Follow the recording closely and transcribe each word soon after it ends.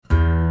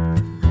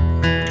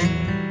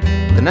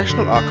the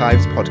National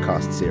Archives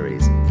podcast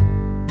series,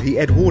 The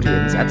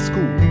Edwardians at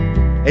School,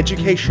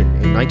 Education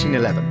in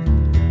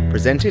 1911,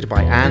 presented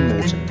by Anne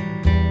Morton.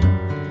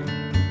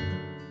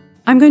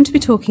 I'm going to be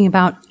talking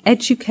about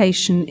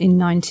education in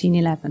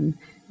 1911.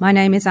 My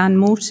name is Anne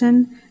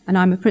Morton, and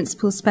I'm a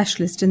principal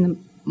specialist in the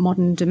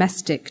modern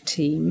domestic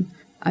team.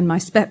 And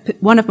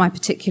one of my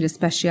particular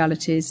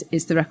specialities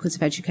is the records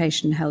of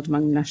education held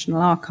among the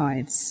National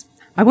Archives.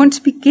 I want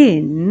to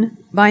begin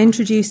by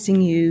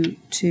introducing you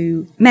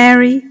to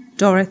Mary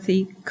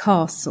Dorothy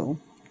Castle.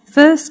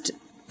 First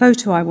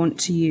photo I want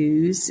to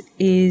use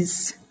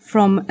is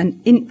from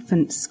an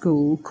infant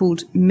school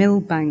called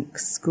Millbank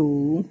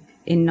School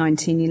in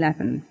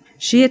 1911.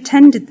 She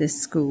attended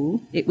this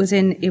school. It was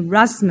in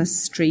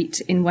Erasmus Street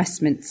in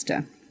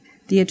Westminster.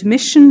 The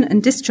admission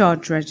and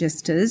discharge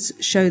registers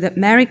show that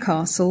Mary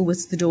Castle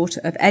was the daughter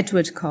of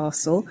Edward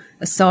Castle,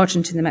 a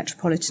sergeant in the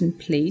Metropolitan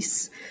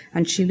Police,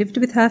 and she lived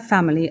with her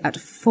family at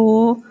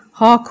 4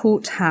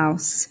 Harcourt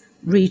House,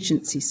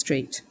 Regency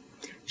Street.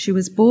 She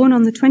was born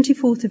on the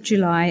 24th of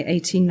July,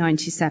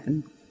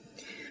 1897.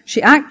 She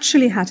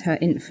actually had her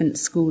infant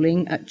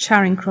schooling at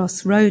Charing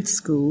Cross Road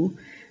School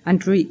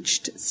and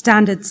reached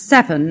Standard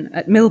 7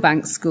 at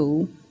Millbank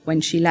School when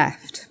she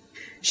left.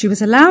 She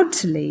was allowed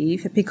to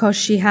leave because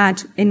she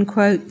had, in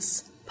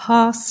quotes,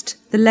 passed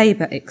the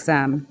Labour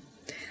exam.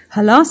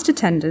 Her last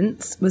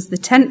attendance was the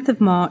 10th of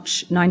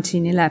March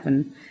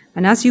 1911,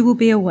 and as you will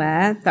be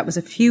aware, that was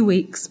a few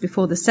weeks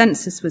before the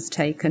census was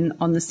taken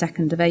on the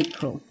 2nd of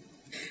April.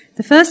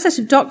 The first set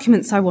of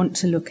documents I want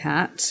to look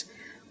at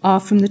are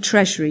from the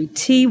Treasury,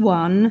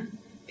 T1,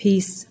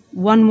 piece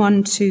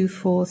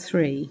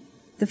 11243.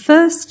 The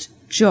first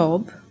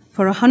job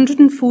for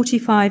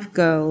 145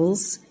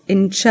 girls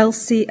in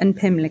Chelsea and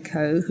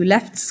Pimlico who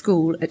left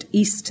school at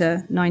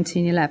Easter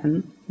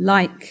 1911,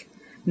 like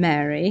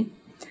Mary,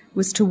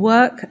 was to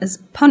work as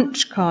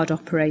punch card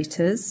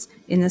operators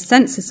in the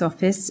census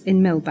office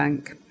in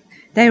Millbank.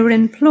 They were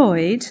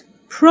employed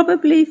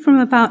probably from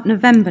about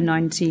November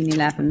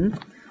 1911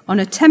 on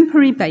a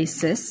temporary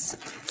basis,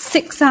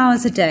 6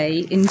 hours a day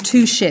in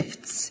 2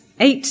 shifts,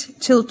 8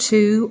 till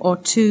 2 or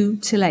 2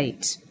 till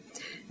 8.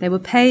 They were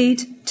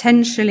paid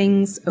 10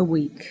 shillings a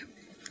week.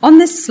 On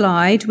this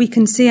slide, we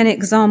can see an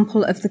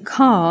example of the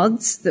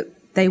cards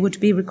that they would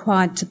be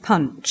required to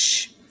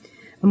punch.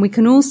 And we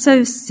can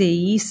also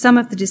see some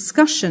of the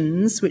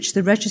discussions which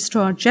the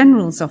Registrar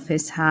General's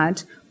office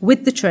had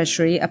with the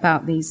Treasury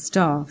about these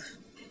staff.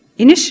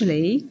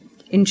 Initially,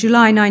 in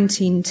July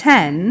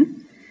 1910,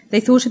 they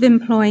thought of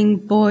employing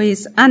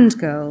boys and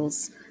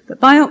girls,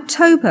 but by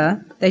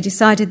October they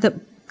decided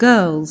that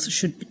girls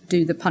should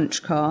do the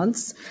punch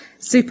cards,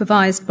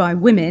 supervised by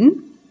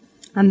women,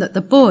 and that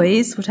the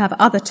boys would have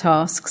other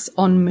tasks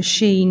on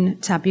machine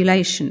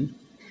tabulation.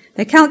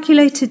 They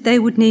calculated they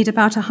would need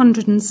about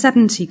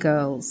 170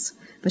 girls,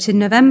 but in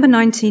November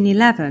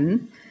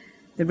 1911,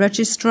 the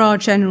Registrar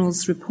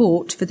General's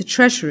report for the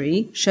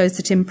Treasury shows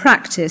that in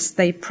practice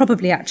they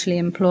probably actually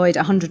employed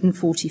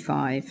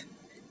 145.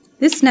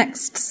 This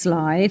next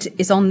slide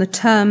is on the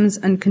terms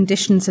and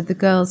conditions of the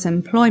girls'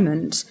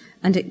 employment,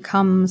 and it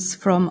comes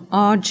from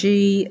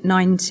RG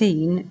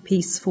 19,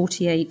 piece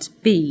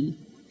 48b.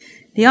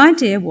 The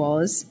idea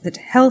was that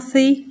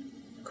healthy,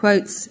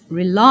 quotes,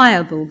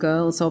 reliable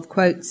girls of,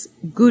 quotes,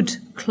 good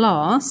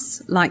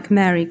class, like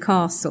Mary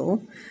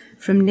Castle,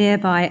 from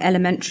nearby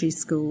elementary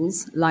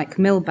schools, like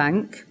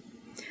Millbank,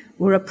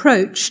 were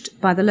approached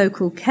by the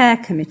local care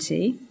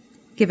committee,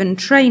 given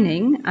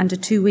training and a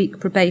 2-week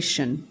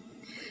probation.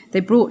 They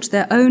brought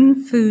their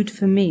own food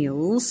for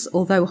meals,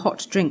 although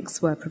hot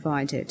drinks were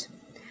provided.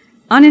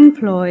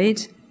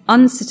 Unemployed,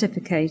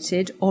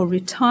 uncertificated or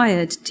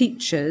retired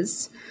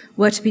teachers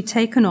were to be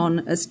taken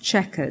on as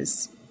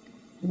checkers,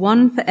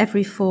 1 for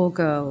every 4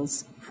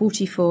 girls,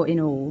 44 in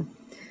all,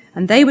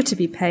 and they were to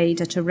be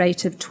paid at a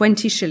rate of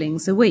 20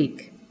 shillings a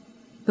week.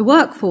 The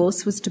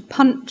workforce was to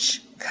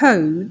punch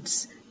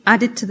codes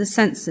added to the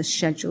census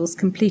schedules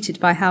completed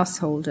by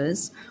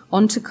householders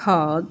onto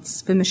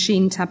cards for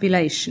machine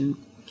tabulation,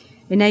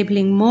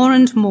 enabling more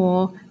and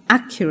more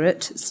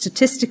accurate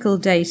statistical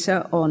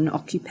data on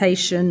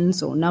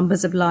occupations or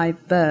numbers of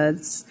live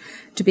births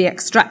to be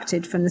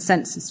extracted from the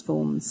census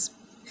forms.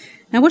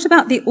 Now, what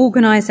about the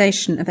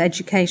organisation of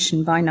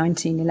education by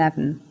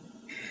 1911?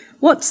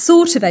 What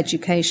sort of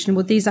education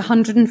would these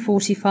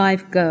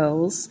 145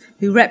 girls,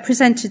 who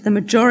represented the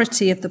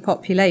majority of the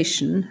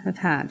population, have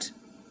had?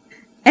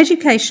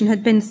 Education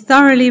had been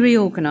thoroughly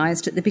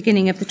reorganised at the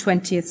beginning of the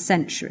 20th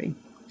century.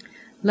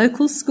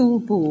 Local school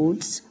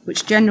boards,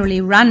 which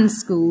generally ran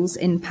schools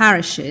in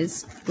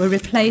parishes, were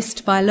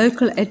replaced by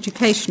local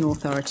education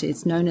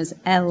authorities, known as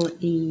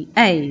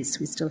LEAs,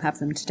 we still have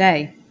them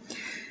today,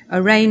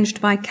 arranged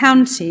by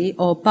county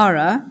or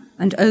borough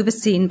and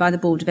overseen by the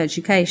Board of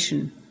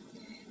Education.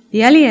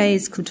 The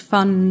LEAs could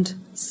fund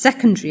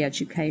secondary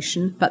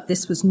education, but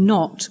this was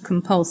not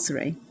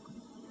compulsory.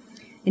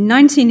 In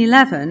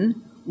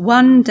 1911,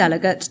 one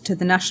delegate to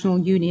the National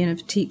Union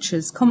of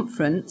Teachers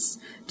Conference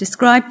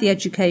described the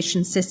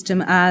education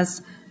system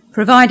as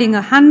providing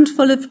a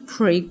handful of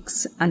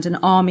prigs and an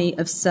army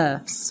of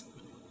serfs.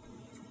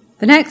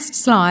 The next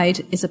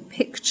slide is a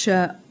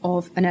picture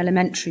of an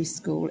elementary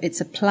school.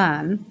 It's a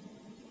plan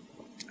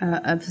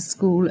of a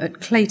school at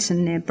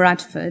Clayton near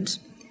Bradford,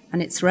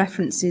 and its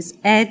reference is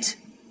Ed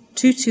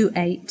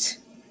 228,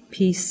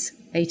 Piece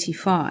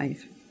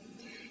 85.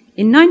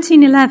 In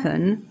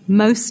 1911,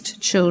 most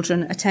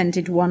children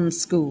attended one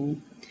school,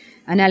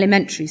 an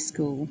elementary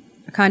school,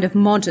 a kind of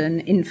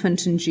modern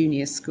infant and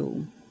junior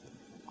school.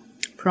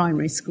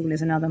 Primary school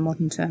is another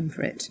modern term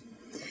for it.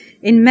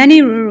 In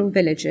many rural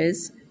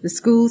villages, the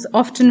schools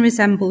often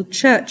resembled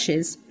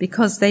churches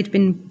because they'd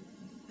been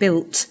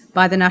built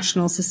by the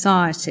National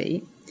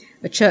Society,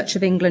 a Church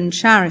of England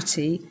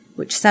charity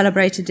which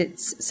celebrated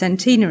its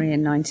centenary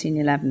in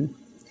 1911.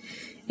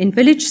 In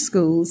village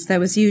schools, there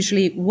was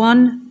usually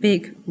one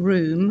big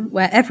room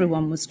where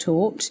everyone was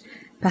taught,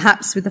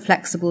 perhaps with a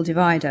flexible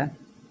divider.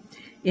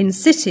 In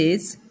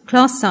cities,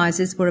 class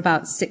sizes were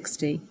about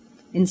 60.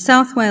 In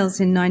South Wales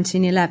in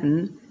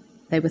 1911,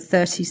 they were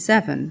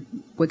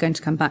 37. We're going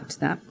to come back to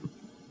that.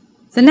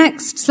 The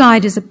next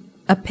slide is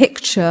a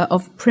picture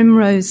of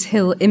Primrose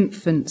Hill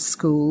Infant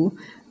School,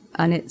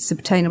 and it's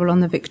obtainable on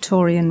the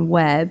Victorian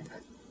web,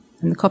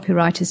 and the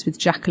copyright is with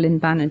Jacqueline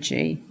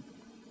Banerjee.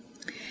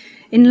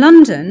 In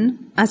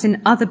London, as in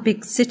other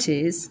big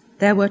cities,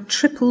 there were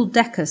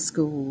triple-decker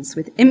schools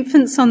with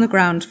infants on the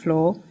ground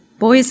floor,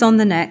 boys on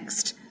the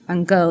next,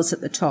 and girls at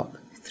the top,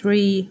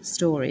 3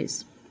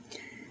 stories.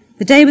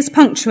 The day was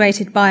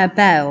punctuated by a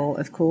bell,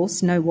 of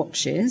course, no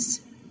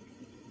watches.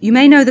 You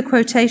may know the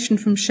quotation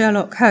from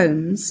Sherlock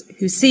Holmes,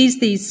 who sees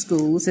these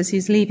schools as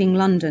he's leaving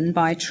London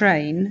by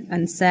train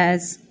and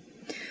says,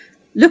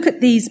 "Look at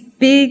these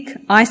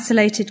big,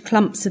 isolated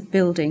clumps of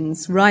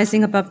buildings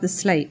rising above the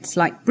slates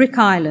like brick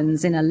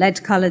islands in a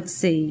lead-coloured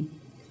sea.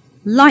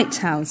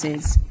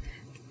 Lighthouses,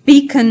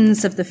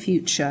 beacons of the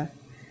future,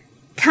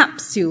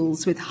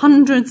 capsules with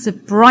hundreds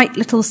of bright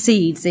little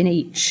seeds in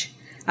each,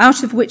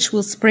 out of which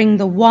will spring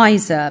the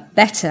wiser,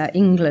 better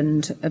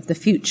England of the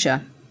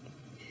future.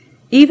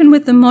 Even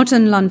with the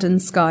modern London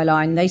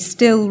skyline, they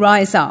still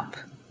rise up.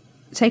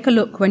 Take a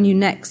look when you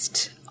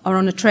next are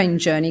on a train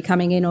journey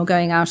coming in or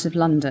going out of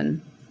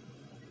London."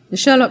 The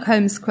Sherlock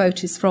Holmes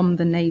quote is from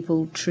the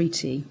Naval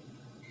Treaty.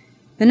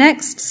 The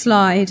next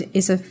slide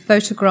is a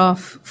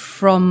photograph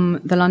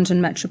from the London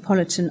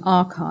Metropolitan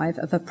Archive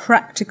of a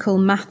practical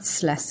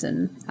maths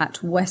lesson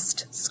at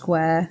West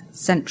Square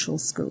Central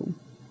School.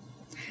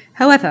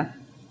 However,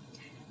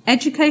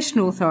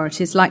 educational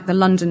authorities like the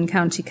London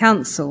County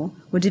Council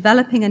were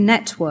developing a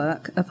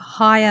network of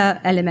higher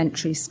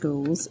elementary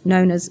schools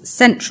known as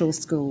central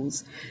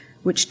schools,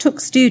 which took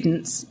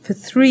students for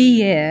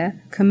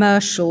 3-year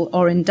commercial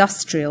or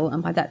industrial,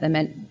 and by that they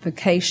meant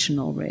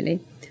vocational really,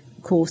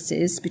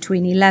 courses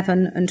between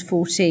 11 and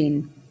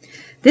 14.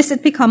 This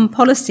had become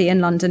policy in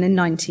London in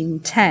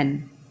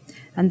 1910.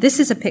 And this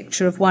is a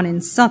picture of one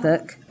in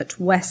Southwark at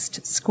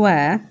West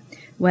Square,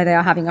 where they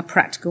are having a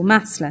practical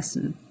maths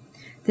lesson.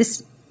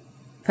 This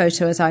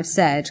photo, as I've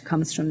said,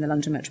 comes from the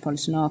London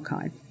Metropolitan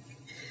Archive.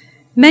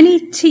 Many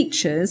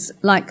teachers,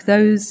 like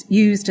those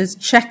used as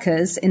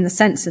checkers in the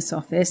census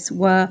office,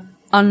 were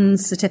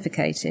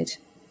uncertificated.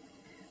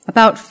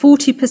 About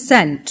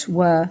 40%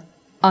 were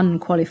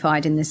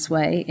unqualified in this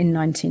way in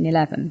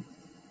 1911.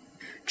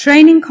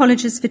 Training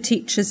colleges for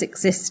teachers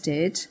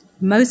existed,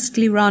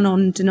 mostly run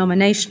on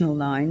denominational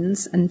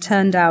lines and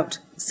turned out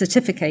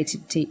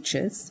certificated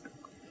teachers.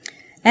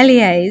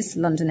 LEAs,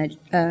 London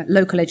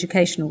local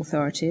education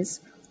authorities,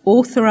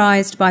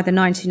 authorised by the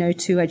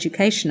 1902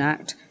 Education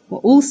Act, were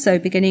also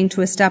beginning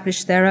to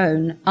establish their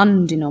own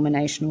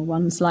undenominational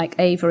ones like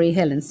Avery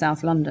Hill in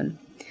South London.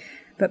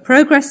 But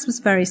progress was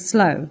very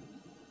slow.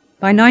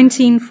 By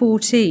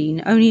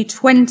 1914, only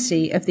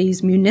 20 of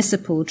these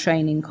municipal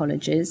training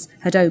colleges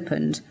had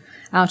opened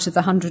out of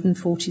the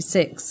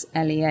 146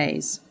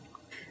 LEAs.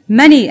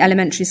 Many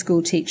elementary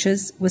school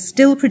teachers were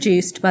still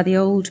produced by the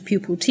old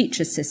pupil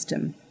teacher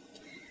system.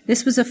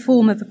 This was a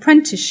form of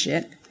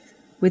apprenticeship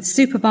with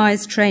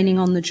supervised training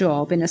on the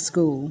job in a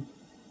school.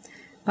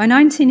 By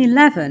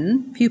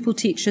 1911, pupil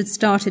teachers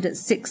started at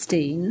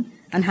 16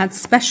 and had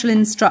special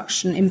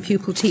instruction in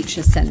pupil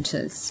teacher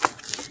centres,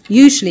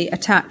 usually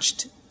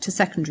attached to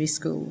secondary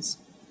schools.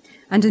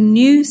 And a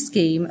new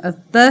scheme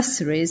of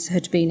bursaries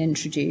had been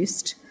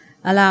introduced,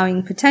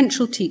 allowing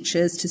potential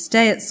teachers to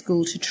stay at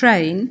school to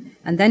train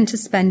and then to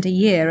spend a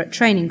year at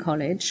training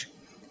college,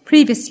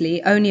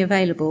 previously only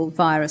available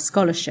via a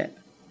scholarship.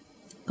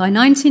 By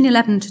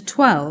 1911 to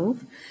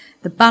 12,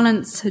 the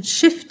balance had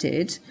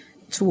shifted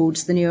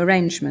towards the new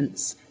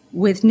arrangements,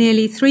 with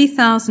nearly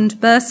 3,000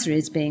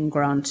 bursaries being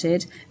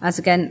granted, as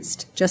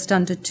against just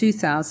under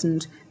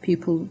 2,000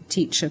 pupil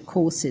teacher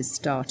courses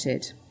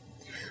started.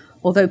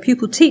 Although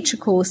pupil teacher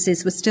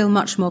courses were still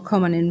much more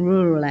common in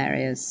rural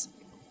areas.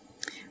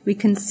 We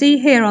can see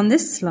here on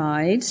this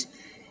slide,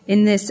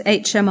 in this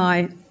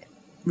HMI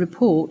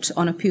report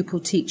on a pupil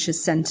teacher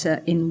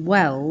centre in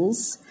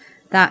Wells,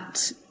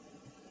 that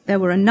there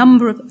were a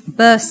number of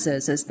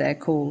bursars, as they're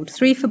called,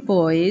 3 for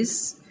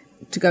boys,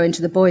 to go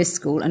into the boys'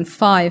 school and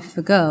 5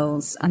 for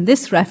girls. And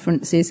this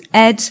reference is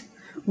Ed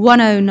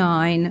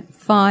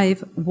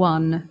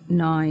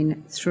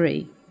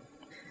 109-5193.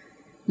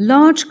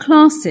 Large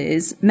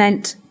classes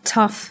meant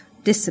tough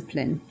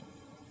discipline.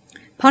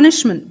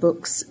 Punishment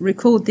books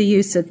record the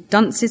use of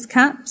dunces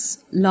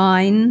caps,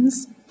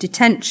 lines,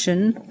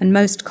 detention, and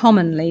most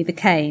commonly the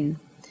cane.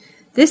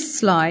 This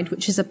slide,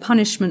 which is a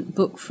punishment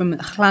book from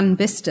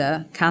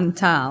Llanbister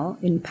Cantal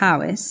in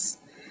Powys,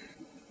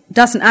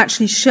 doesn't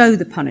actually show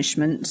the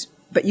punishment,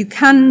 but you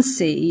can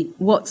see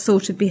what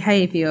sort of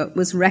behaviour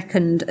was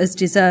reckoned as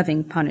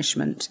deserving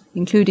punishment,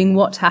 including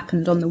what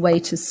happened on the way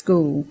to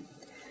school.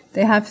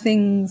 They have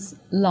things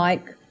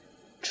like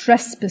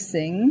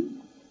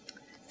trespassing,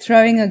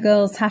 throwing a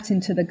girl's hat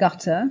into the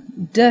gutter,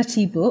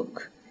 dirty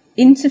book,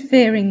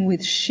 interfering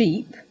with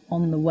sheep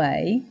on the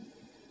way,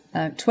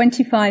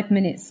 25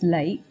 minutes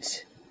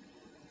late,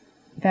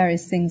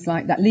 various things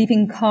like that,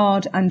 leaving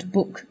card and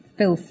book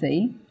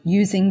filthy,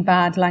 using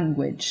bad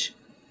language.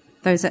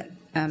 Those are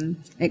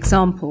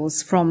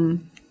examples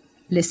from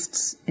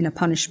lists in a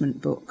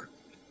punishment book.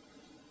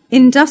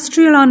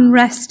 Industrial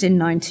unrest in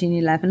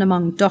 1911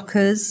 among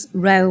dockers,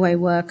 railway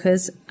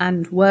workers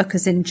and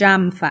workers in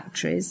jam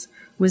factories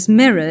was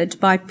mirrored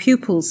by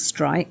pupils'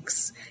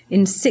 strikes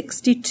in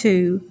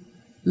 62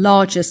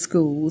 larger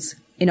schools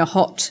in a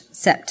hot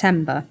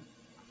September.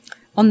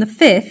 On the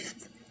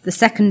 5th, the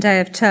second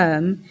day of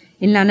term,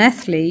 in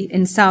Llanelli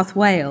in South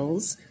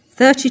Wales,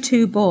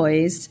 32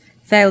 boys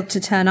failed to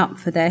turn up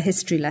for their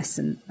history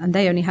lesson, and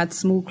they only had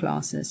small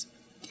classes.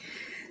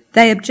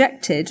 They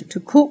objected to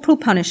corporal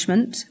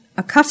punishment,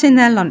 a cut in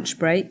their lunch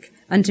break,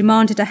 and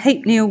demanded a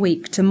halfpenny a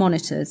week to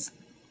monitors.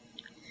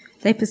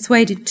 They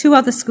persuaded 2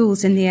 other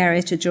schools in the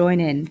area to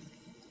join in.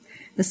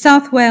 The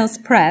South Wales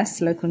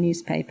Press, local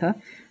newspaper,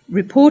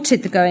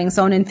 reported the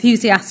goings-on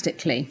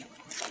enthusiastically.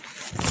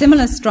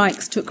 Similar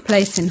strikes took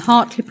place in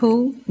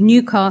Hartlepool,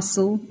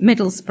 Newcastle,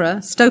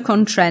 Middlesbrough,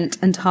 Stoke-on-Trent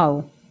and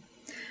Hull.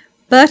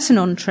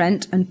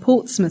 Burton-on-Trent and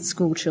Portsmouth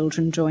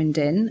schoolchildren joined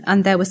in,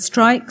 and there were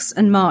strikes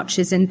and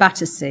marches in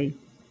Battersea.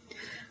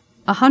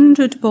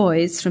 100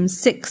 boys from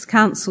 6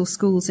 council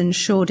schools in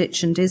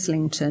Shoreditch and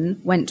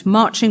Islington went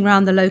marching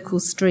round the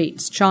local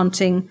streets,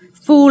 chanting,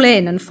 "Fall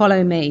in and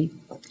follow me."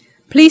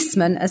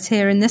 Policemen, as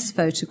here in this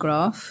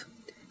photograph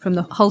from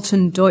the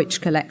Holton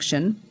Deutsch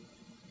collection,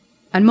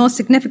 and more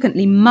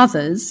significantly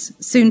mothers,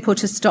 soon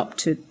put a stop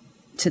to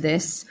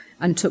this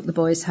and took the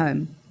boys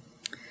home.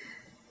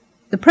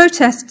 The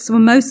protests were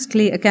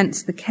mostly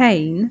against the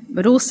cane,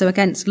 but also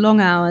against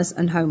long hours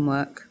and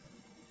homework.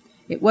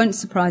 It won't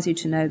surprise you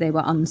to know they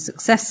were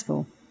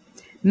unsuccessful.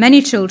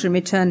 Many children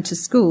returned to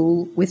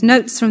school with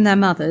notes from their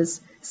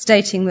mothers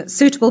stating that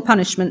suitable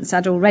punishments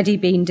had already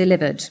been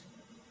delivered.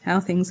 How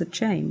things had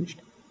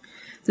changed.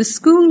 The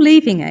school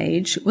leaving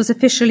age was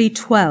officially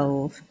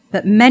 12,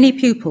 but many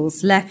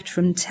pupils left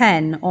from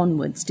 10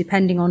 onwards,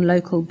 depending on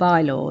local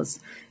bylaws,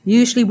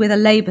 usually with a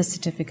labour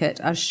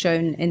certificate, as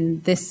shown in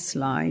this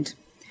slide.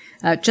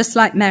 Just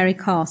like Mary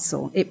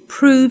Castle, it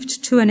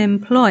proved to an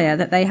employer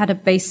that they had a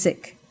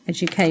basic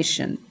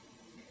education.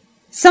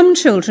 Some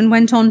children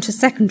went on to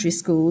secondary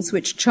schools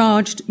which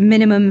charged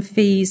minimum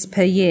fees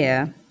per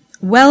year,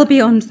 well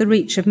beyond the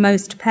reach of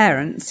most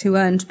parents who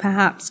earned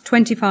perhaps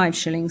 25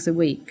 shillings a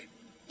week.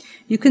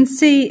 You can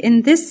see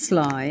in this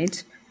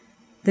slide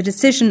the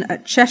decision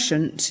at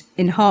Cheshunt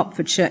in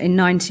Hertfordshire in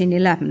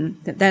 1911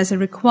 that there's a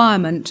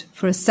requirement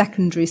for a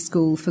secondary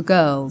school for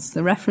girls.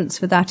 The reference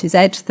for that is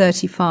Ed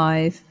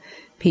 35,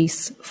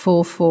 piece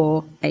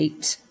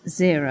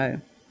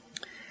 4480.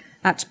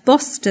 At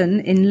Boston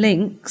in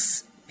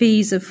Links,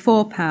 fees of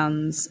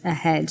 £4 a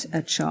head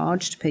are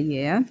charged per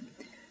year.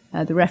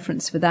 The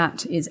reference for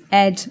that is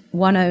Ed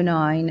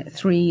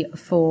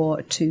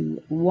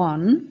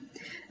 109-3421.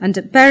 And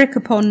at Berwick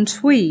upon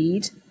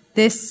Tweed,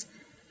 this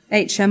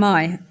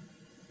HMI,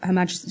 Her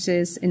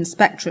Majesty's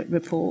Inspectorate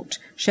report,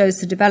 shows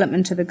the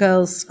development of a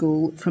girls'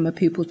 school from a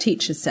pupil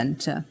teacher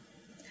centre.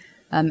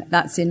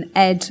 That's in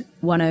Ed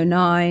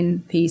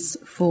 109, piece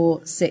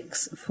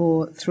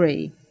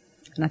 4643.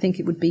 And I think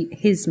it would be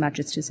His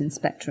Majesty's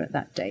Inspector at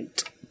that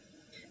date.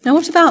 Now,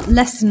 what about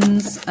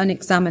lessons and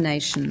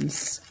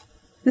examinations?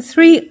 The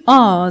 3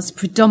 R's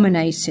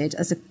predominated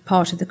as a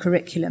part of the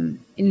curriculum,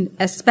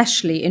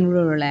 especially in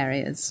rural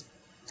areas.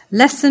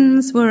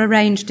 Lessons were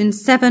arranged in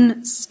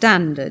 7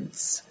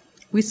 standards.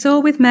 We saw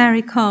with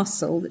Mary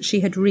Castle that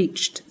she had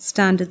reached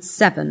standard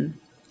 7.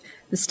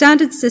 The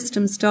standard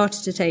system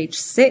started at age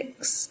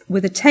 6,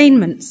 with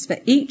attainments for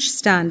each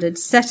standard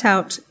set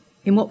out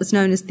in what was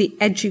known as the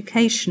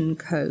Education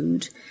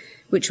Code,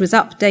 which was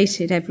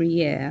updated every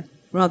year,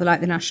 rather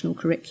like the national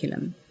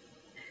curriculum.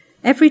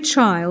 Every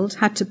child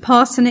had to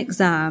pass an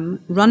exam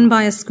run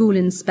by a school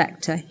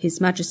inspector, His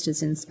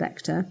Majesty's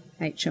Inspector,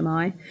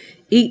 HMI,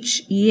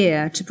 each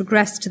year to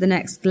progress to the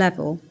next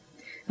level,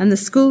 and the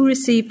school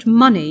received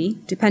money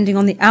depending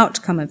on the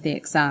outcome of the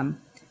exam.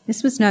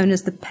 This was known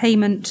as the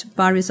payment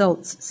by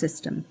results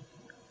system.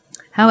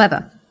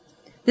 However,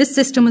 this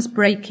system was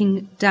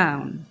breaking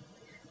down.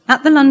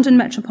 At the London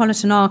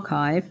Metropolitan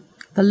Archive,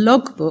 the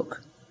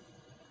logbook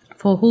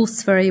for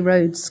Horseferry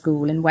Road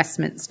School in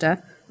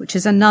Westminster, which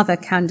is another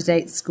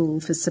candidate school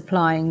for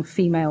supplying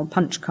female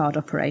punch card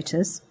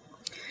operators.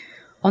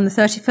 On the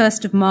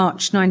 31st of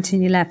March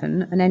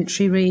 1911, an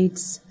entry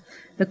reads,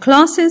 "The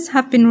classes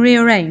have been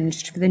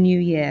rearranged for the new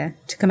year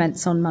to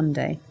commence on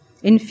Monday.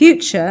 In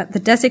future, the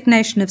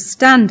designation of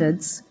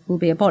standards will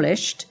be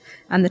abolished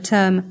and the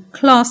term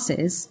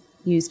classes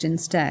used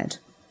instead."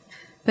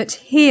 But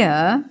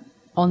here,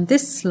 on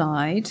this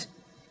slide,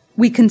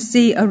 we can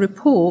see a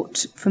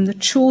report from the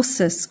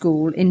Chaucer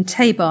School in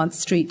Tabard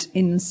Street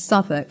in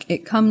Southwark.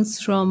 It comes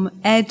from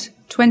Ed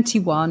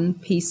 21,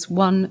 piece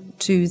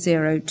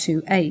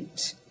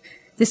 12028.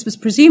 This was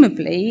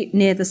presumably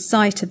near the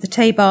site of the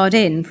Tabard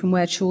Inn from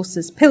where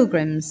Chaucer's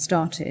pilgrims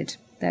started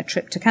their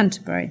trip to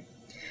Canterbury.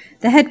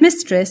 The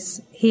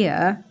headmistress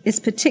here is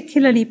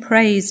particularly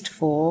praised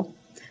for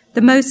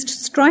the most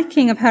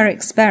striking of her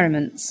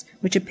experiments,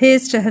 which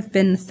appears to have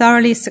been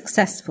thoroughly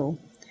successful,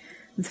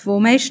 the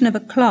formation of a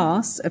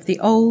class of the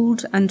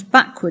old and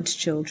backward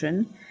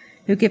children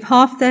who give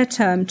half their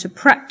term to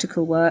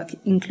practical work,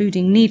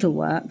 including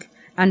needlework,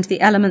 and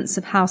the elements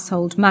of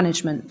household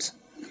management.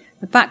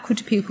 The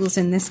backward pupils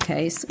in this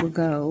case were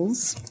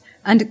girls.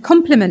 And a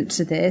complement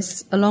to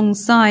this,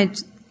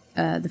 alongside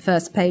the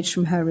first page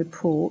from her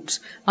report,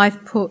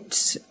 I've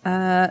put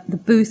the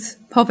Booth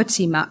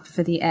poverty map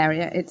for the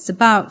area. It's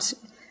about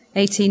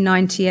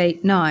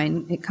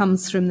 1898-9. It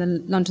comes from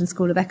the London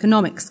School of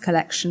Economics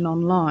collection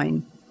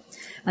online.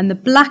 And the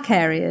black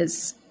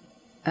areas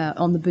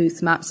on the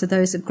Booth maps are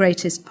those of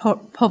greatest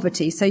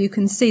poverty. So you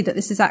can see that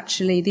this is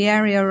actually the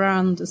area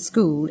around the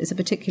school is a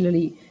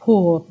particularly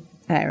poor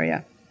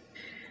area.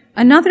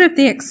 Another of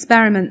the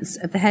experiments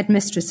of the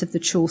headmistress of the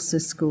Chaucer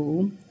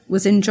School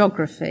was in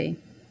geography.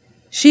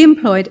 She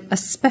employed a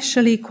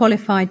specially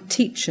qualified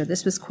teacher.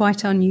 This was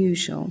quite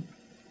unusual.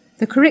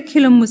 The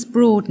curriculum was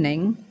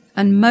broadening,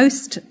 and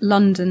most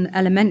London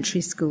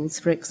elementary schools,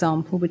 for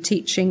example, were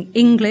teaching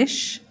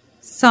English,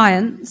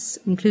 science,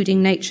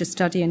 including nature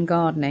study and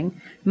gardening,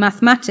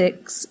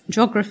 mathematics,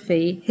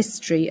 geography,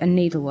 history, and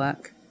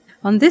needlework.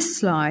 On this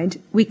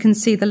slide, we can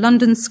see the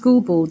London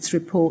School Board's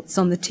reports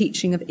on the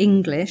teaching of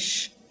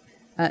English.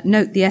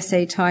 Note the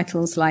essay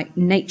titles like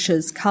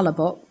Nature's Colour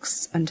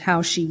Box and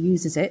How She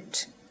Uses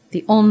It,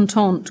 The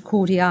Entente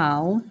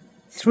Cordiale,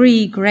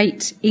 Three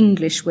Great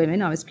English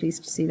Women, I was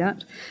pleased to see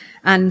that,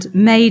 and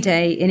May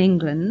Day in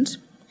England.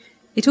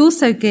 It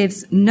also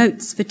gives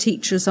notes for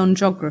teachers on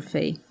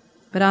geography,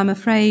 but I'm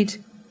afraid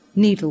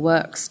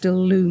needlework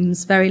still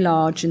looms very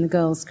large in the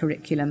girls'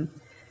 curriculum.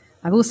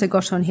 I've also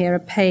got on here a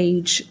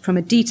page from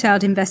a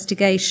detailed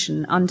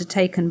investigation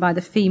undertaken by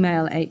the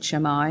female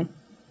HMI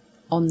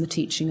on the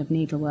teaching of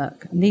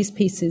needlework. And these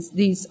pages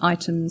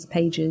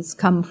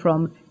come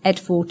from Ed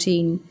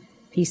 14,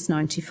 piece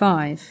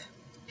 95.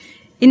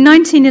 In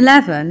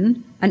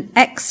 1911, an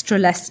extra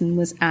lesson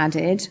was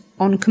added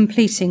on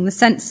completing the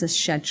census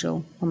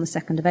schedule on the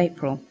 2nd of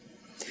April.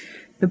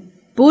 The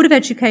Board of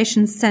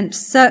Education sent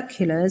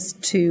circulars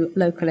to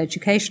local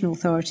education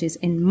authorities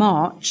in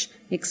March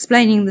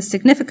explaining the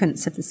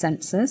significance of the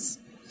census,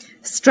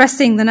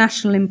 stressing the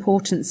national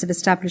importance of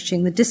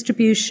establishing the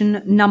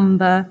distribution,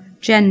 number,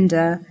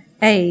 gender,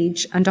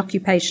 age, and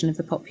occupation of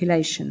the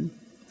population.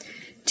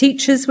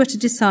 Teachers were to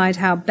decide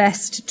how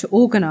best to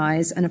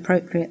organise an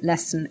appropriate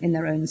lesson in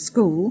their own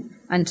school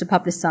and to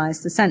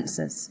publicise the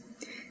census.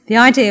 The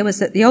idea was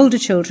that the older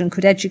children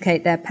could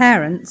educate their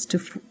parents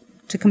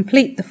to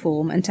complete the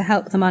form and to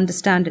help them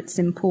understand its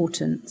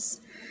importance.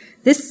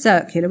 This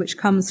circular, which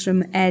comes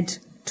from Ed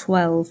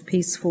 12,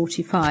 piece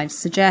 45,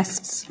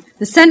 suggests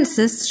the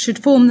census should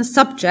form the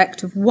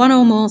subject of one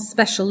or more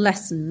special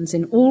lessons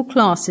in all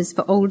classes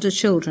for older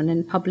children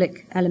in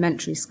public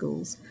elementary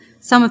schools.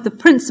 Some of the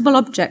principal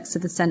objects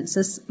of the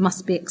census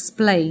must be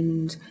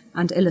explained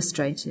and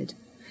illustrated.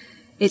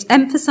 It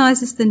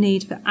emphasises the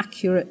need for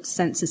accurate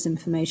census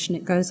information.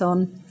 It goes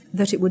on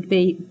that it would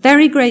be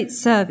very great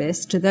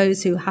service to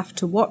those who have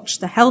to watch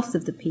the health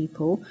of the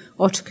people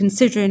or to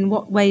consider in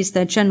what ways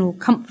their general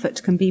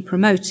comfort can be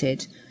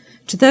promoted,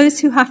 to those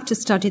who have to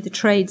study the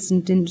trades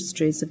and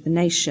industries of the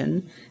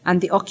nation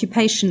and the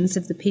occupations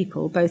of the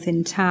people, both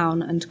in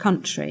town and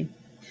country.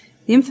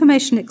 The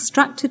information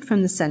extracted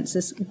from the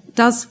census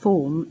does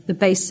form the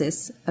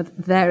basis of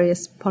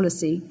various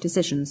policy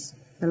decisions.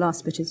 The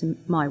last bit is in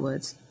my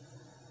words.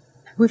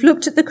 We've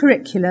looked at the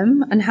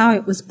curriculum and how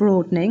it was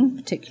broadening,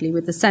 particularly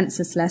with the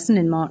census lesson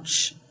in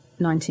March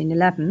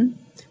 1911.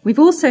 We've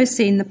also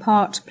seen the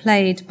part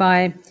played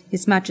by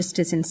His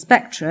Majesty's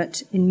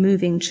Inspectorate in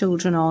moving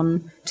children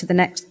on to the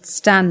next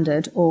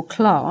standard or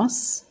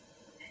class.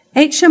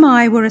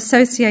 HMI were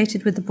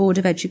associated with the Board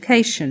of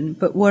Education,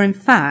 but were in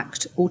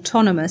fact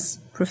autonomous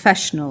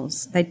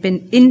professionals. They'd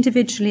been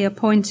individually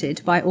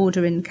appointed by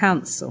order in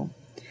council.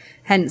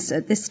 Hence,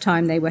 at this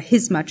time, they were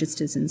His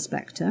Majesty's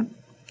Inspector.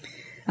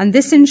 And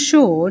this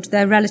ensured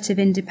their relative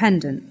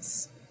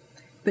independence.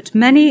 But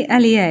many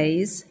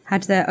LEAs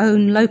had their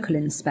own local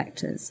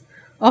inspectors,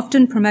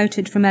 often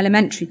promoted from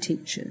elementary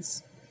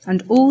teachers.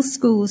 and all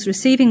schools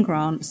receiving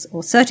grants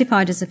or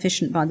certified as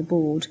efficient by the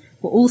board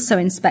were also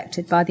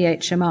inspected by the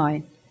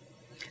HMI.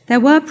 There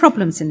were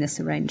problems in this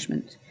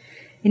arrangement.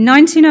 In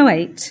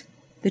 1908,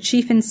 the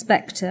Chief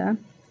Inspector,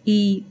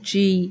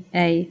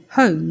 E.G.A.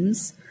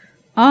 Holmes,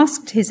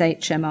 asked his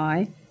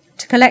HMI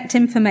to collect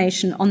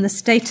information on the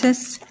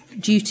status,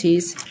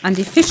 duties and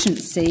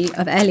efficiency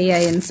of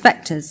LEA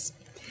inspectors.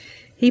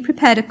 He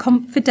prepared a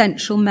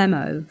confidential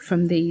memo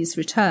from these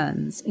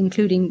returns,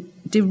 including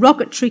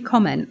derogatory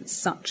comments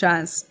such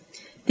as,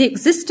 "The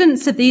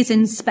existence of these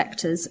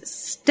inspectors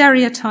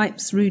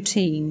stereotypes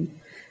routine,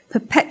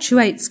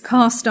 perpetuates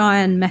cast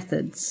iron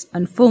methods,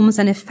 and forms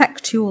an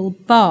effectual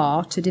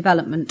bar to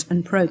development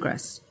and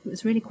progress." It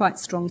was really quite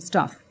strong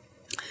stuff.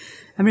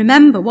 And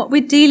remember, what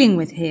we're dealing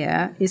with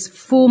here is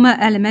former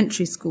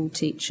elementary school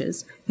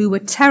teachers who were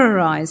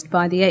terrorised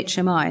by the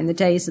HMI in the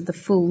days of the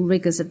full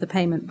rigours of the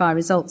payment by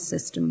results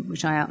system,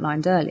 which I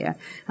outlined earlier,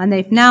 and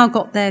they've now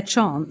got their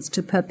chance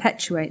to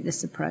perpetuate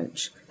this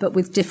approach, but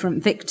with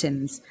different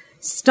victims,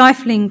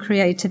 stifling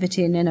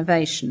creativity and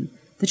innovation.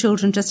 The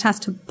children just has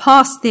to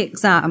pass the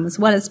exam as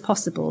well as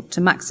possible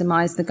to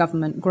maximise the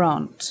government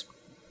grant.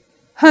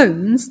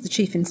 Holmes, the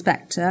Chief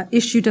Inspector,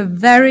 issued a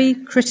very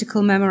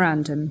critical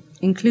memorandum,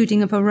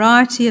 including a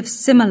variety of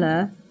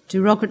similar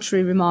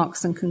derogatory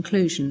remarks and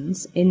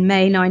conclusions in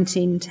May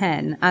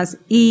 1910 as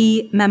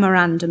E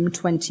Memorandum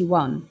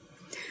 21,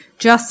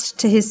 just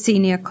to his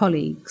senior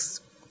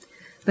colleagues.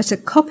 But a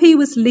copy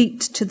was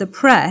leaked to the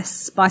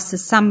press by Sir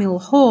Samuel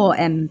Hoare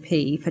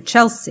MP for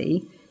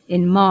Chelsea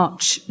in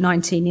March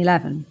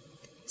 1911.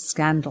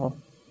 Scandal.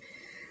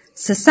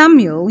 Sir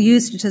Samuel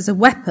used it as a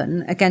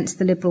weapon against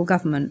the Liberal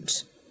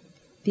government.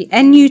 The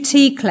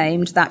NUT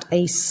claimed that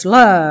a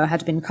slur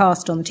had been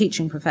cast on the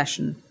teaching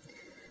profession.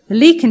 The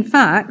leak, in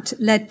fact,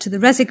 led to the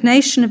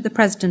resignation of the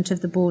President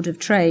of the Board of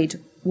Trade,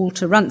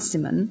 Walter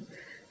Runciman,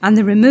 and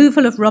the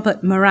removal of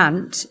Robert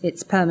Morant,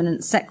 its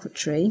permanent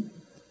secretary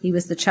 — he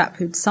was the chap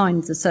who'd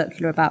signed the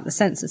circular about the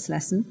census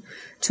lesson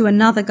 — to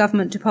another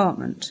government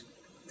department.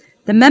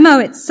 The memo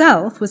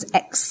itself was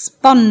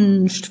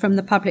expunged from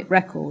the public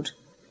record,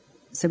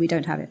 so we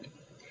don't have it.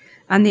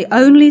 And the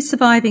only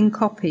surviving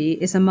copy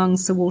is among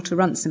Sir Walter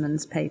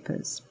Runciman's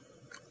papers.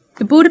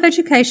 The Board of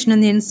Education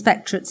and the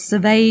Inspectorate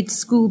surveyed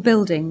school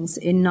buildings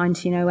in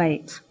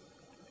 1908,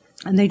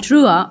 and they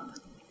drew up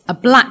a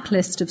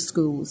blacklist of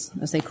schools,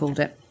 as they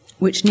called it,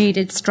 which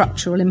needed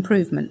structural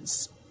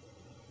improvements.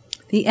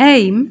 The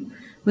aim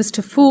was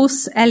to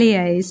force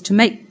LEAs to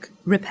make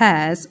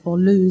repairs or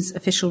lose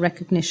official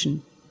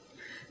recognition.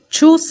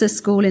 Chaucer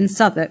School in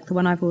Southwark, the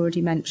one I've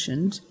already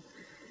mentioned,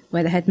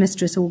 where the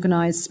headmistress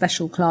organised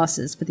special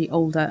classes for the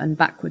older and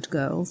backward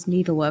girls,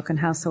 needlework and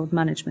household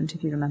management,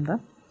 if you remember,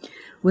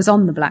 was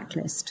on the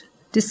blacklist.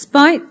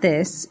 Despite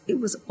this, it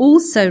was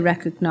also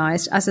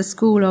recognised as a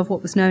school of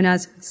what was known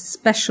as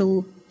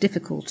special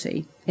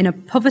difficulty in a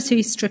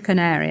poverty-stricken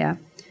area,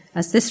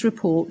 as this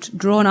report,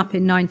 drawn up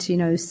in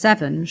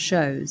 1907,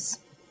 shows.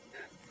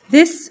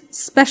 This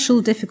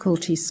special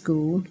difficulty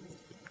school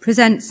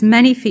presents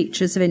many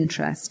features of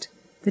interest.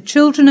 The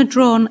children are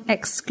drawn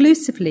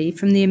exclusively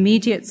from the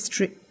immediate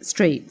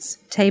streets,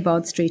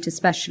 Tabard Street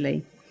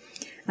especially,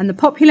 and the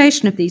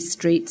population of these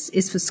streets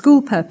is for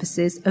school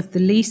purposes of the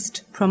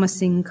least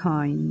promising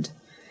kind.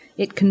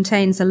 It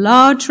contains a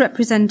large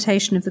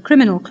representation of the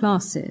criminal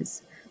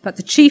classes, but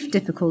the chief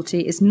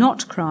difficulty is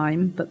not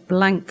crime, but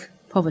blank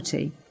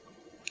poverty.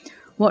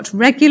 What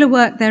regular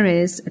work there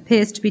is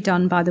appears to be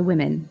done by the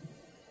women.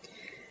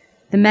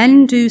 The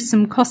men do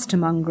some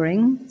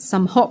costermongering,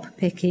 some hop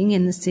picking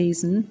in the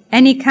season,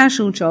 any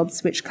casual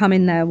jobs which come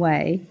in their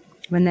way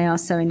when they are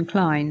so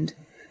inclined.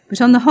 But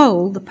on the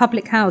whole, the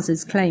public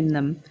houses claim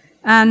them,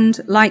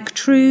 and, like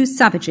true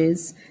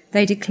savages,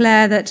 they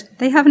declare that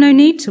they have no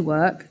need to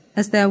work,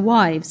 as their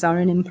wives are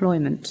in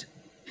employment.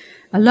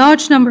 A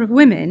large number of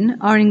women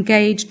are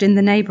engaged in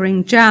the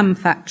neighbouring jam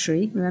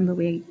factory. Remember,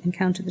 we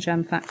encountered the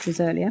jam factories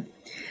earlier.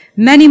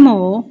 Many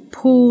more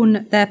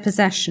pawn their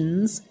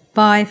possessions,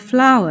 buy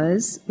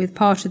flowers with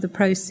part of the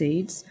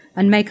proceeds,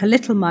 and make a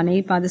little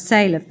money by the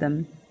sale of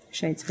them.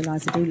 Shades of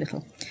Eliza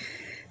Doolittle.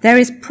 There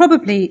is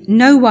probably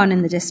no one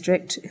in the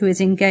district who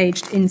is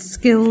engaged in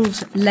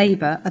skilled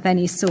labour of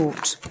any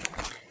sort.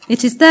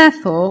 It is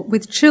therefore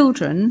with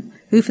children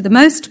who, for the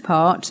most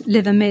part,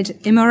 live amid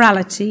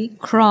immorality,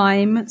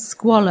 crime,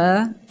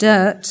 squalor,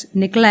 dirt,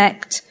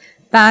 neglect,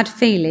 bad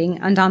feeling,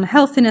 and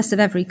unhealthiness of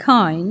every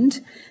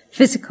kind,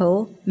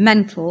 physical,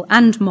 mental,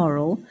 and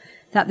moral,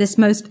 that this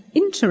most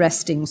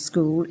interesting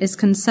school is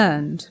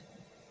concerned.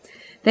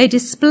 They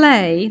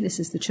display, this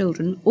is the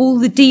children, all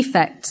the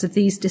defects of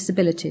these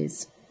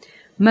disabilities.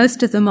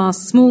 Most of them are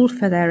small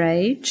for their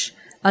age.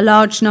 A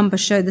large number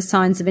show the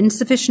signs of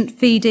insufficient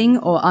feeding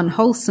or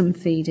unwholesome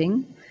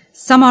feeding.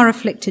 Some are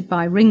afflicted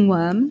by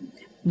ringworm,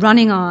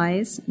 running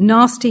eyes,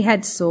 nasty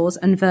head sores,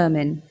 and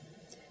vermin.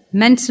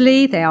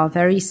 Mentally, they are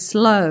very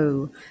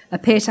slow,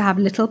 appear to have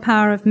little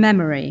power of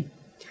memory.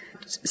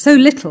 So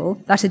little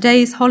that a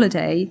day's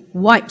holiday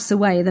wipes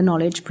away the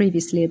knowledge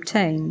previously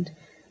obtained,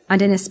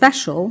 and in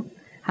especial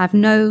have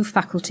no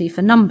faculty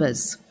for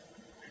numbers.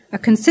 A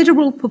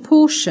considerable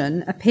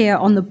proportion appear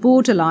on the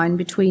borderline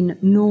between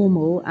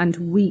normal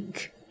and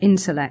weak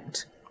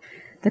intellect.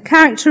 The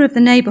character of the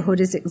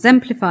neighbourhood is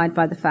exemplified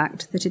by the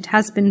fact that it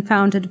has been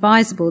found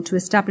advisable to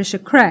establish a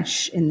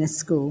creche in this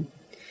school.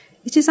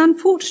 It is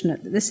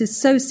unfortunate that this is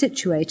so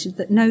situated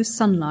that no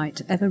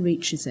sunlight ever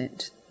reaches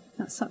it.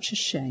 That's such a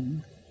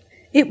shame.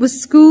 It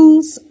was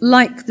schools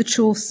like the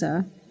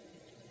Chaucer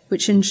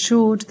which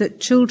ensured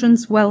that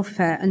children's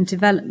welfare and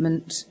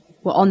development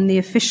were on the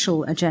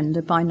official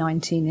agenda by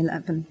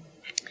 1911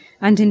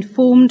 and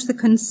informed the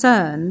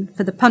concern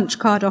for the punch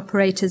card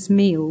operators'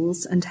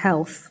 meals and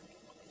health.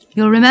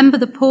 You'll remember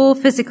the poor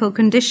physical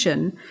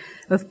condition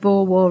of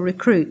Boer War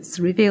recruits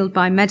revealed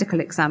by medical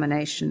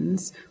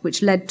examinations,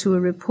 which led to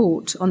a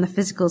report on the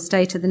physical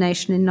state of the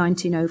nation in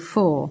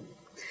 1904.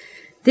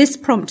 This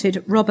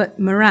prompted Robert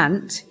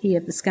Morant, he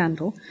of the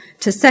scandal,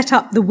 to set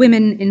up the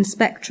Women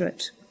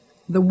Inspectorate,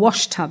 the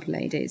wash-tub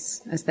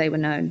ladies, as they were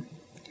known,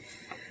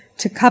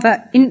 to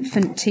cover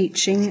infant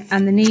teaching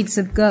and the needs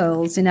of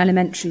girls in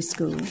elementary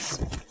schools.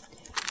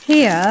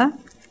 Here,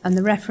 and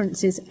the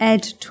reference is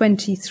Ed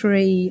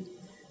 23,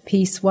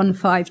 piece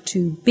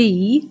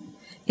 152b,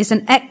 is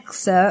an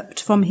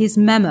excerpt from his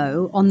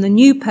memo on the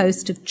new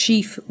post of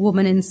Chief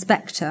Woman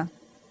Inspector.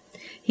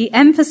 He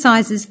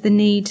emphasises the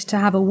need to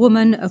have a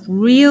woman of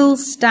real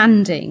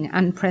standing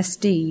and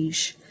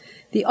prestige.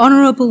 The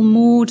Honourable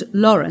Maud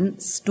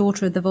Lawrence,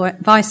 daughter of the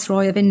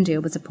Viceroy of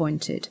India, was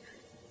appointed,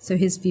 so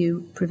his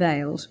view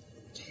prevailed.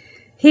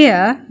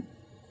 Here,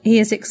 he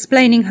is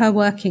explaining her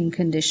working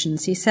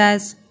conditions. He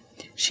says,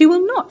 "She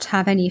will not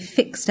have any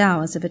fixed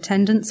hours of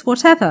attendance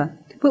whatever,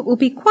 but will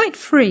be quite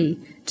free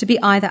to be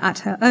either at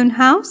her own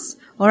house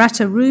or at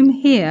a room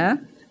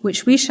here,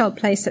 which we shall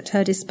place at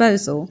her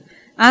disposal,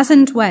 as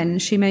and when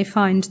she may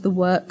find the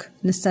work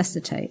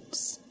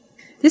necessitates."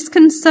 This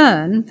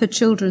concern for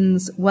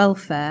children's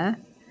welfare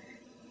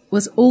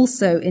was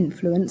also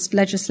influenced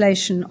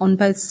legislation on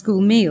both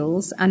school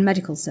meals and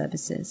medical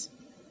services.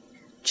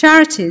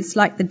 Charities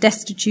like the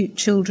Destitute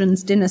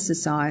Children's Dinner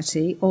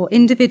Society or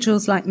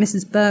individuals like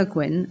Mrs.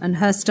 Burgwin and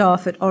her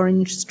staff at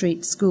Orange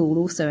Street School,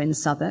 also in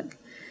Southwark,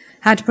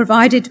 had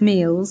provided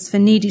meals for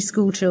needy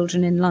school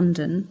children in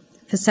London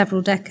for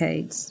several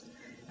decades,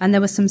 and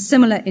there were some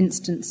similar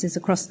instances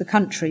across the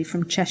country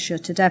from Cheshire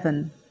to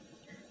Devon.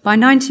 By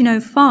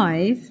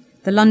 1905,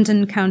 the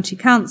London County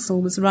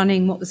Council was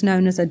running what was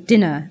known as a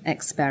dinner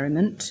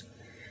experiment,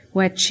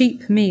 where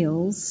cheap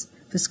meals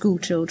for school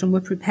children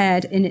were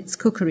prepared in its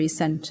cookery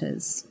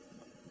centres.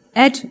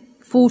 Ed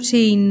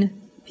 14,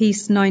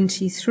 piece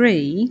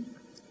 93,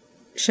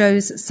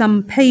 shows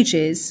some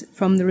pages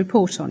from the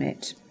report on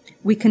it.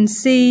 We can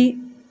see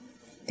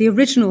the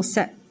original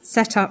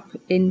set up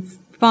in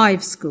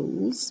 5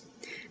 schools,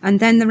 and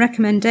then the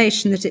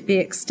recommendation that it be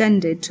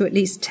extended to at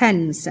least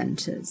 10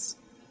 centres.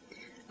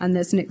 And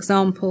there's an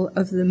example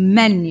of the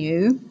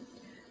menu,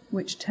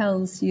 which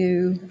tells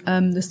you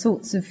the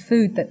sorts of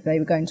food that they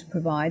were going to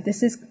provide.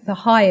 This is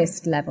the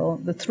highest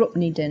level, the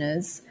threepenny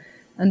dinners.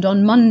 And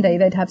on Monday,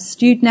 they'd have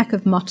stewed neck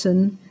of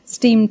mutton,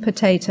 steamed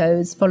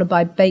potatoes, followed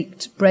by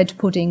baked bread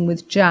pudding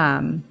with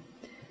jam.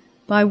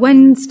 By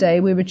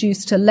Wednesday, we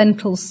reduced to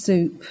lentil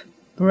soup,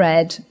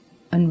 bread,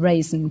 and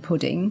raisin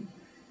pudding.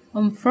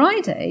 On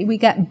Friday, we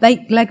get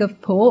baked leg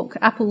of pork,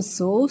 apple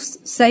sauce,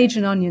 sage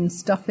and onion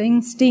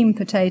stuffing, steamed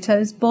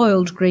potatoes,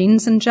 boiled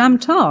greens, and jam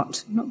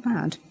tart. Not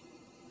bad.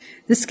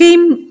 The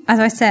scheme, as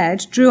I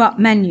said, drew up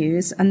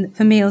menus and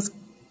for meals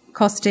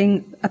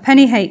costing a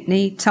penny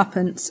halfpenny,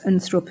 twopence,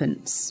 and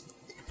threepence.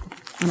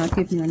 And I'll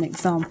give you an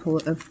example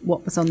of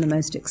what was on the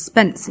most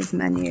expensive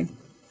menu.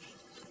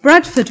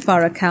 Bradford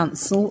Borough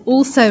Council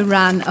also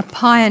ran a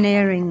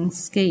pioneering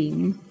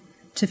scheme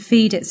to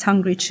feed its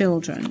hungry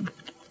children.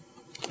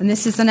 And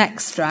this is an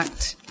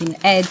extract in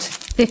Ed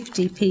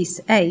 50, piece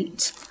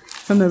 8,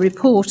 from a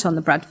report on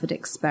the Bradford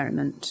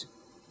experiment.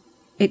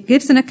 It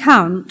gives an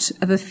account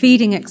of a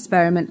feeding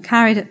experiment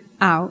carried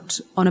out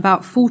on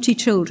about 40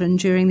 children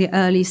during the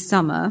early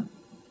summer,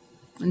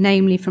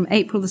 namely from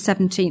April the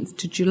 17th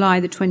to July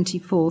the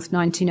 24th,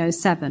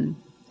 1907.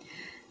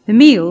 The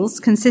meals,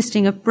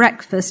 consisting of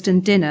breakfast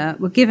and dinner,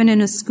 were given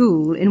in a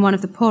school in one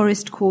of the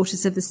poorest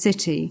quarters of the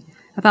city,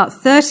 about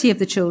 30 of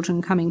the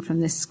children coming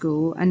from this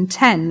school and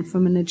 10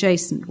 from an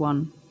adjacent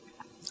one.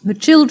 The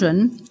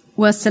children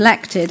were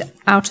selected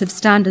out of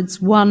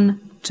standards 1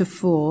 to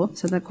 4,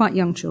 so they're quite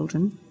young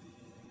children,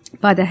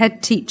 by the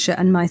head teacher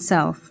and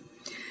myself.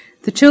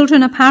 The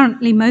children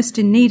apparently most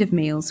in need of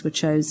meals were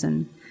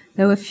chosen,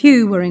 though a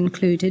few were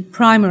included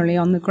primarily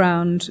on the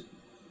ground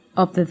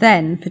of the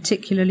then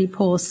particularly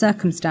poor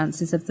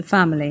circumstances of the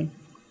family.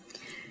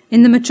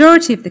 In the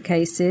majority of the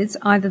cases,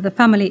 either the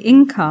family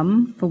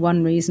income, for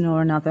one reason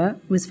or another,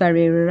 was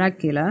very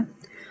irregular,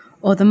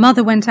 or the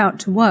mother went out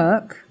to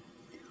work,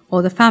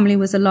 or the family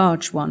was a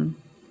large one.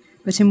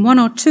 But in 1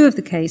 or 2 of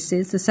the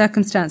cases, the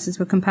circumstances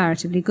were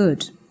comparatively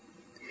good.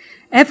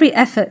 Every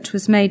effort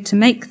was made to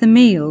make the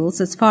meals,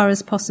 as far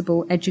as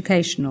possible,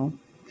 educational.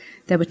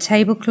 There were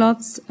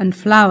tablecloths and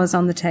flowers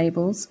on the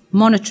tables.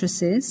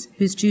 Monitresses,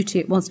 whose duty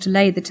it was to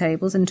lay the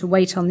tables and to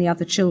wait on the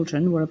other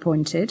children, were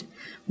appointed,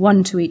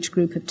 1 to each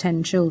group of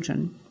 10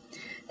 children.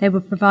 They were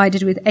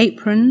provided with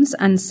aprons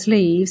and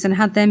sleeves and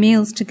had their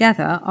meals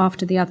together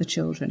after the other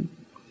children.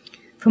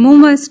 From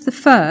almost the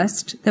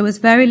first, there was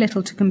very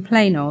little to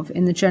complain of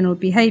in the general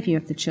behaviour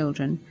of the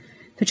children,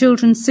 for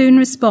children soon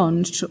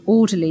respond to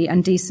orderly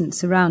and decent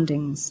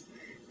surroundings.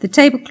 The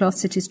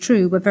tablecloths, it is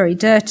true, were very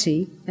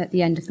dirty at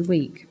the end of the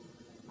week,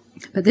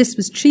 but this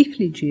was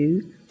chiefly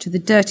due to the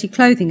dirty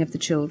clothing of the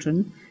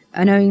children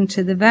and owing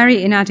to the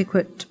very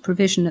inadequate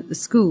provision at the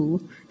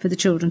school for the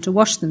children to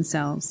wash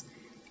themselves.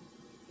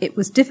 It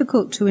was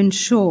difficult to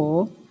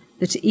ensure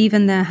that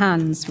even their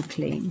hands were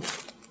clean.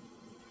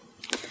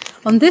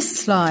 On this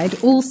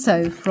slide,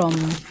 also from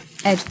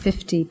Ed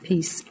 50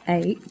 Piece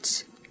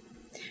 8,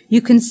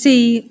 you can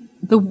see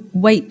the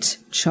weight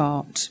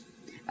chart,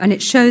 and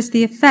it shows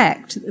the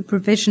effect that the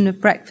provision of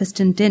breakfast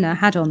and dinner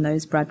had on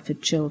those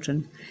Bradford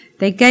children.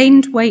 They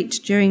gained weight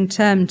during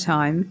term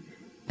time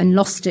and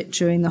lost it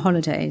during the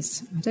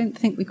holidays. I don't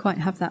think we quite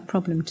have that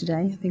problem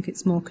today. I think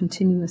it's more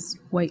continuous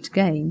weight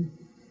gain.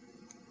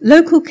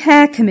 Local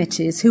care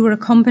committees, who were a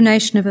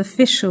combination of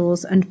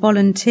officials and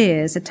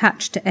volunteers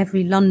attached to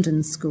every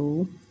London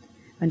school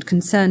and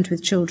concerned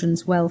with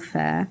children's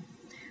welfare,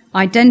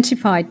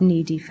 identified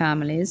needy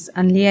families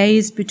and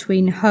liaised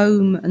between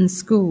home and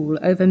school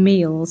over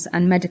meals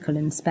and medical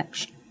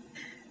inspection.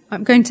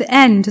 I'm going to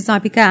end, as I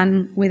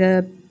began, with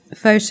a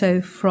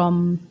photo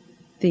from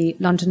the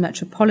London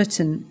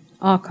Metropolitan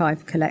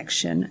Archive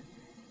collection.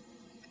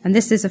 And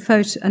this is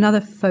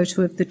another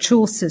photo of the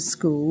Chaucer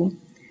School,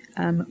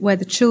 where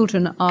the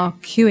children are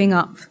queuing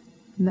up,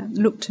 and that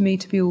looked to me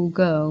to be all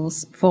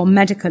girls, for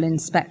medical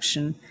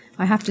inspection.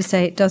 I have to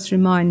say it does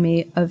remind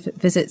me of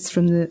visits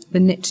from the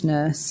knit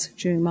nurse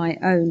during my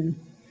own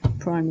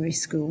primary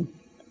school.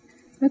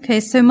 Okay,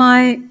 so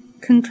my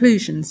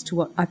conclusions to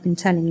what I've been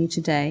telling you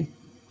today.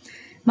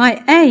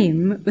 My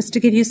aim was to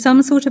give you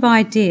some sort of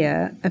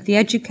idea of the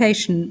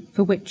education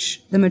for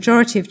which the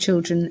majority of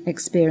children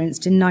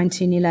experienced in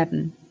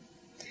 1911.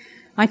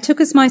 I took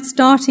as my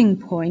starting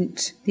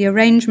point the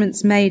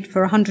arrangements made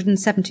for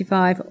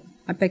 145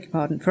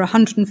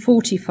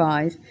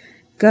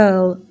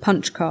 girl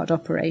punch card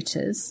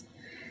operators,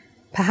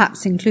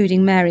 perhaps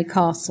including Mary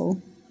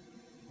Castle,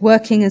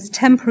 working as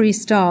temporary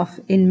staff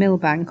in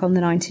Millbank on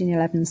the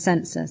 1911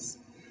 census.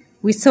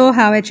 We saw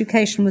how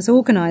education was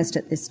organised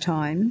at this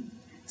time,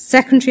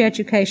 secondary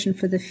education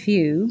for the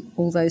few,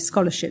 although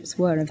scholarships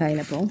were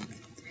available.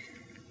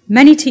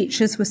 Many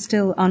teachers were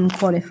still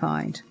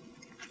unqualified.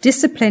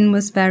 Discipline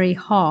was very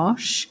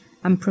harsh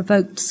and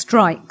provoked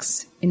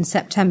strikes in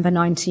September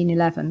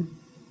 1911.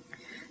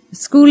 The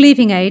school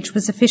leaving age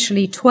was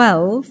officially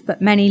 12,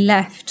 but many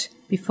left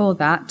before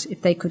that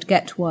if they could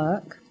get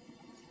work,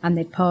 and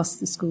they'd passed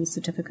the school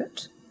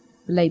certificate,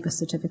 the labour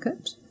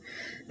certificate.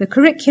 The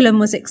curriculum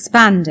was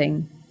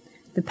expanding.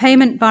 The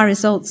payment by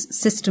results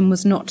system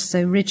was not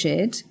so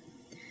rigid,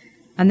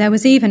 and there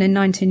was even in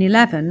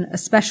 1911 a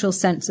special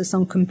census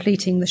on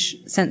completing the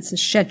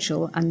census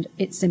schedule and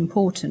its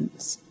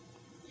importance.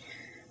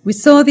 We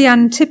saw the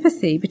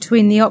antipathy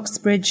between the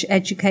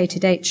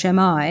Oxbridge-educated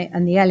HMI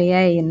and the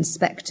LEA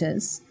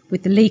inspectors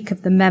with the leak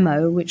of the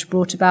memo which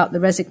brought about the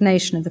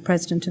resignation of the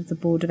President of the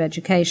Board of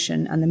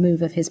Education and the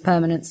move of his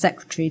permanent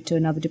secretary to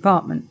another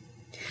department.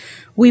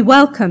 We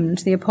welcomed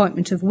the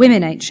appointment of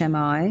women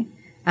HMI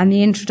and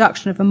the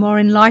introduction of a more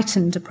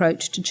enlightened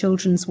approach to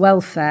children's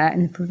welfare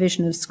and the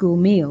provision of school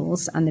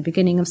meals and the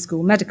beginning of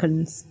school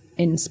medical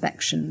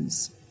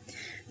inspections.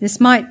 This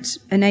might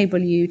enable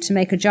you to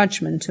make a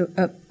judgment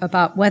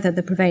about whether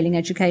the prevailing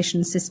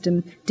education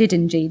system did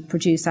indeed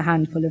produce a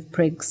handful of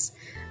prigs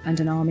and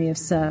an army of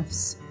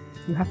serfs.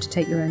 You have to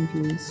take your own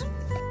views.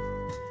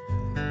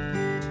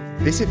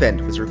 This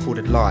event was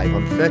recorded live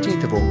on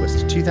 13th of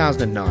August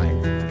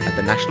 2009 at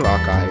the National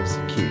Archives,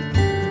 Kew.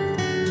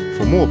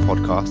 For more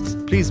podcasts,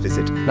 please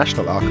visit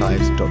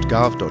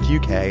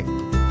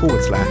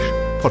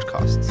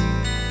nationalarchives.gov.uk/podcasts.